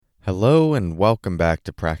Hello and welcome back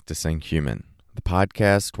to Practicing Human, the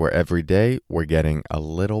podcast where every day we're getting a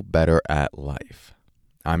little better at life.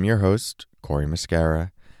 I'm your host, Corey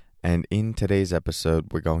Mascara, and in today's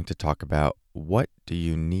episode we're going to talk about what do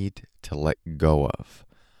you need to let go of.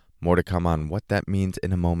 More to come on what that means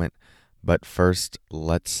in a moment, but first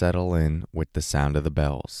let's settle in with the sound of the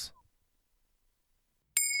bells.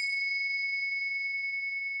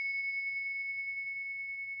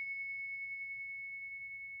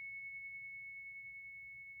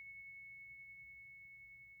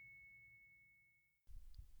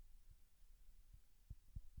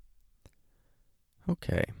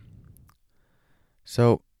 Okay,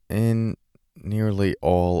 so in nearly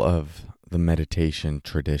all of the meditation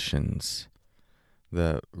traditions,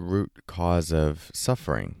 the root cause of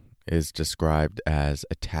suffering is described as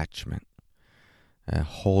attachment,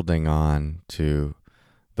 holding on to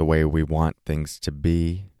the way we want things to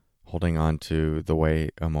be, holding on to the way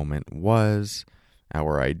a moment was,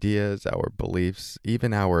 our ideas, our beliefs,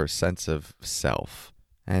 even our sense of self.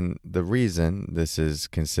 And the reason this is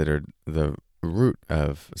considered the root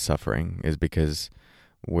of suffering is because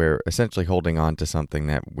we're essentially holding on to something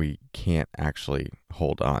that we can't actually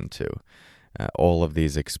hold on to. All of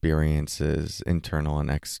these experiences, internal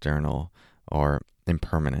and external, are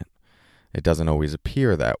impermanent. It doesn't always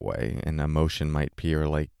appear that way. An emotion might appear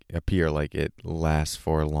like it lasts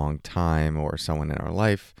for a long time, or someone in our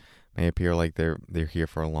life may appear like they're here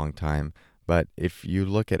for a long time. But if you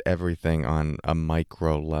look at everything on a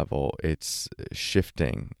micro level, it's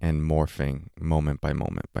shifting and morphing moment by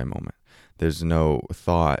moment by moment. There's no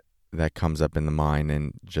thought that comes up in the mind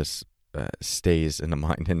and just stays in the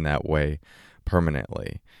mind in that way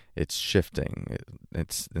permanently. It's shifting.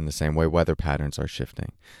 It's in the same way weather patterns are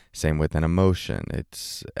shifting. Same with an emotion.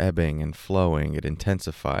 It's ebbing and flowing. It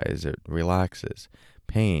intensifies. It relaxes.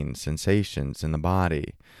 Pain, sensations in the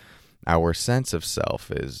body. Our sense of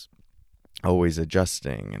self is always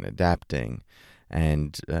adjusting and adapting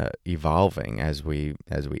and evolving as we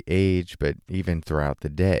age, but even throughout the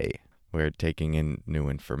day. We're taking in new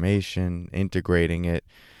information, integrating it.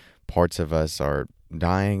 Parts of us are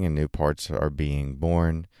dying and new parts are being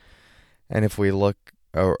born. And if we look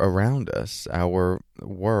around us, our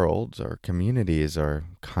worlds, our communities are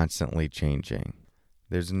constantly changing.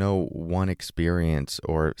 There's no one experience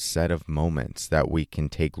or set of moments that we can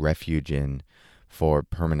take refuge in for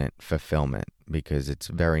permanent fulfillment, because its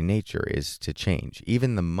very nature is to change.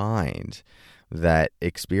 Even the mind that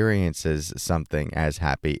experiences something as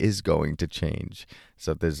happy is going to change.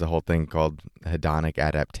 So there's a whole thing called hedonic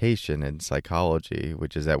adaptation in psychology,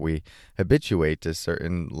 which is that we habituate to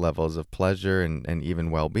certain levels of pleasure and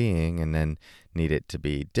even well-being, and then need it to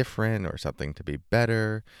be different or something to be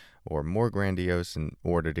better or more grandiose in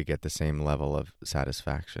order to get the same level of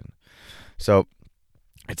satisfaction. So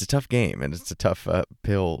it's a tough game, and it's a tough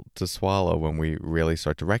pill to swallow when we really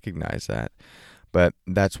start to recognize that. But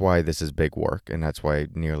that's why this is big work, and that's why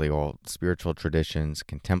nearly all spiritual traditions,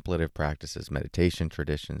 contemplative practices, meditation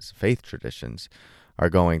traditions, faith traditions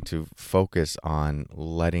are going to focus on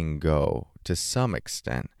letting go to some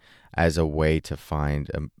extent as a way to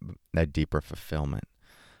find a deeper fulfillment.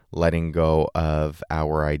 Letting go of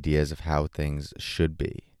our ideas of how things should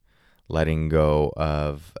be. Letting go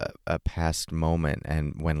of a past moment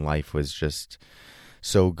and when life was just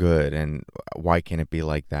so good, and why can't it be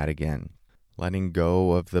like that again? Letting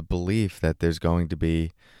go of the belief that there's going to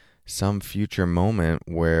be some future moment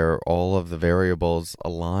where all of the variables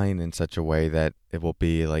align in such a way that it will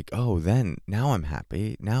be like, oh, then now I'm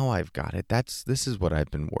happy. Now I've got it. This is what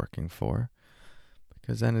I've been working for.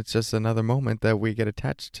 Because then it's just another moment that we get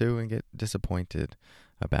attached to and get disappointed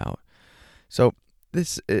about. So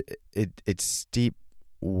it's steep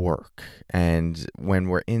work. And when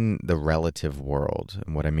we're in the relative world,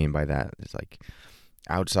 and what I mean by that is like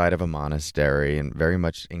outside of a monastery and very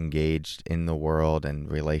much engaged in the world and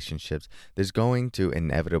relationships, there's going to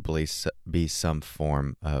inevitably be some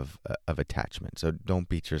form of attachment. So don't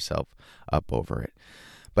beat yourself up over it.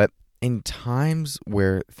 But in times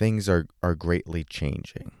where things are greatly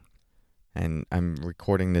changing, and I'm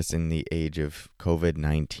recording this in the age of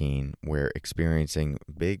COVID-19, we're experiencing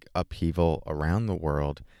big upheaval around the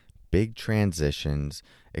world, big transitions,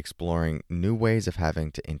 exploring new ways of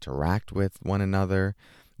having to interact with one another.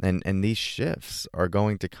 And these shifts are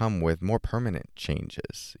going to come with more permanent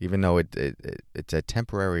changes. Even though it's a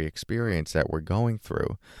temporary experience that we're going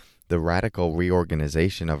through, the radical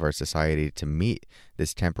reorganization of our society to meet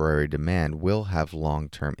this temporary demand will have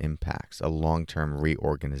long-term impacts, a long-term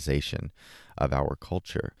reorganization of our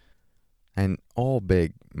culture. And all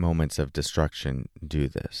big moments of destruction do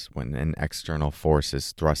this. When an external force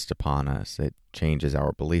is thrust upon us, it changes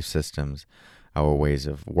our belief systems, our ways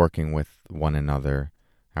of working with one another,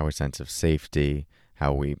 our sense of safety,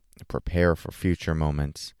 how we prepare for future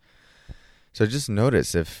moments. So just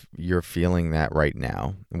notice if you're feeling that right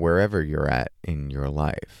now, wherever you're at in your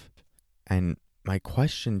life. And my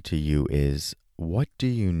question to you is, what do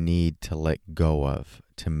you need to let go of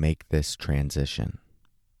to make this transition?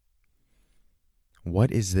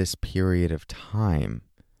 What is this period of time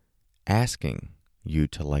asking you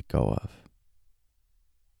to let go of?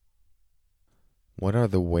 What are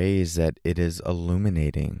the ways that it is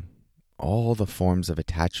illuminating all the forms of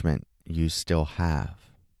attachment you still have?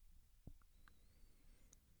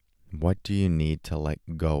 What do you need to let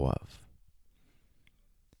go of?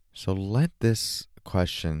 So let this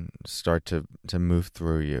question start to move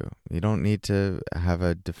through you. You don't need to have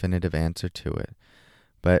a definitive answer to it.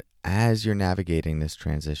 But as you're navigating this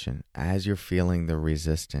transition, as you're feeling the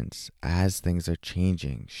resistance, as things are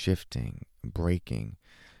changing, shifting, breaking,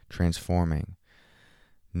 transforming,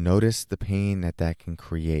 notice the pain that can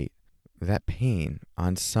create. That pain,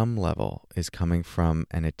 on some level, is coming from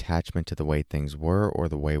an attachment to the way things were or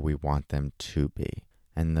the way we want them to be.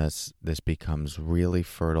 And thus, this becomes really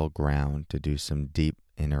fertile ground to do some deep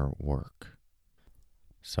inner work.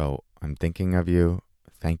 So, I'm thinking of you.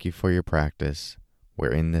 Thank you for your practice.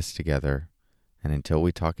 We're in this together. And until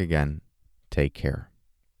we talk again, take care.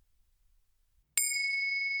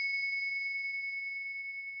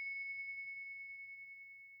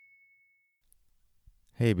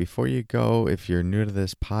 Hey, before you go, if you're new to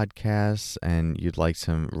this podcast and you'd like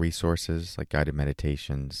some resources like guided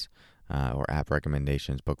meditations or app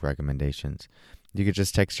recommendations, book recommendations, you could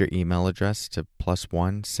just text your email address to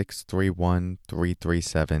 +1 631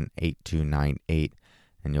 337 8298,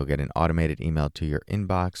 and you'll get an automated email to your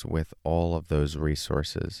inbox with all of those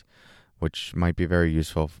resources, which might be very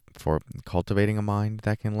useful for cultivating a mind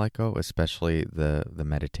that can let go, especially the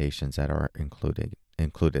meditations that are included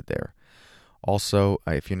there. Also,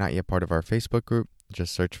 if you're not yet part of our Facebook group,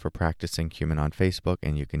 just search for Practicing Human on Facebook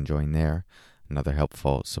and you can join there. Another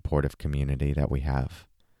helpful, supportive community that we have.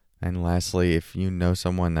 And lastly, if you know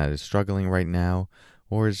someone that is struggling right now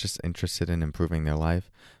or is just interested in improving their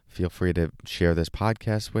life, feel free to share this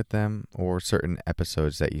podcast with them or certain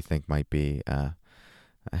episodes that you think might be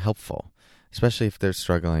helpful, especially if they're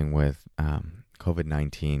struggling with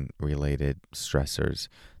COVID-19 related stressors.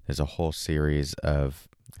 There's a whole series of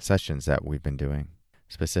sessions that we've been doing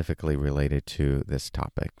specifically related to this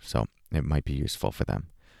topic, so it might be useful for them.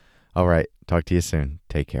 All right, talk to you soon.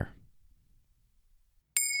 Take care.